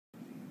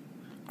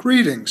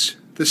Greetings,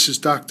 this is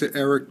Dr.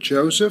 Eric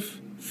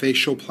Joseph,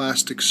 facial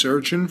plastic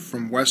surgeon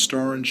from West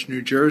Orange,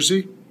 New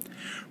Jersey,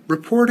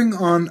 reporting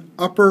on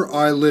upper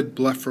eyelid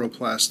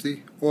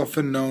blepharoplasty,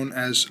 often known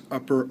as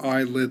upper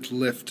eyelid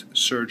lift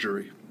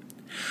surgery.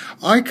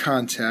 Eye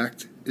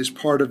contact is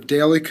part of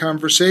daily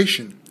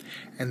conversation,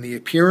 and the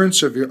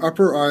appearance of your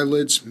upper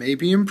eyelids may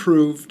be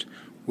improved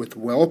with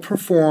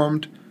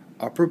well-performed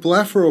upper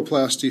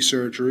blepharoplasty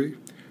surgery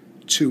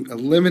to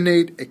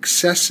eliminate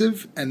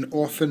excessive and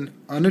often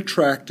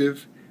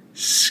unattractive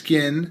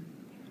skin,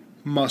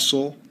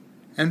 muscle,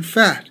 and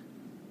fat.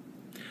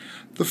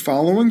 The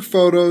following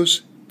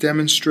photos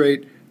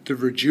demonstrate the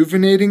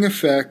rejuvenating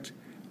effect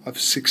of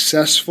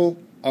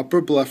successful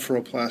upper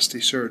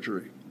blepharoplasty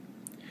surgery.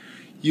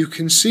 You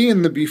can see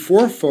in the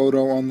before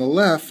photo on the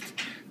left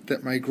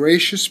that my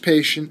gracious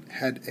patient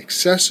had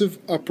excessive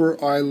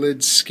upper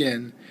eyelid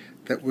skin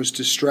that was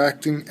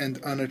distracting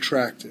and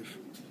unattractive.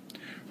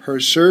 Her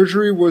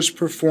surgery was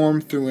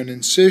performed through an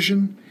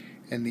incision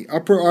in the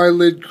upper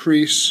eyelid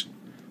crease,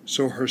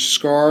 so her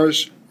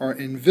scars are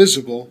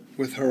invisible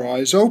with her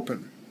eyes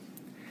open.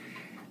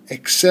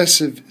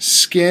 Excessive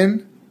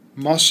skin,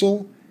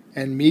 muscle,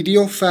 and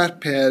medial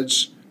fat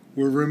pads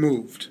were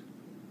removed.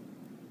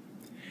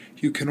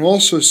 You can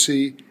also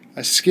see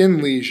a skin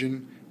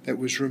lesion that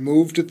was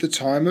removed at the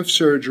time of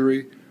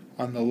surgery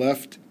on the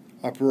left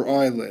upper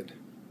eyelid.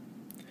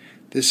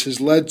 This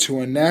has led to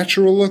a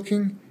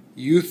natural-looking,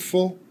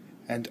 youthful,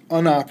 and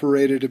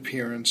unoperated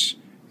appearance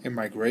in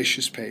my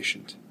gracious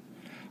patient.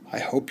 I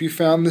hope you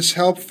found this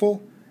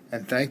helpful,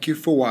 and thank you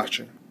for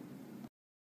watching.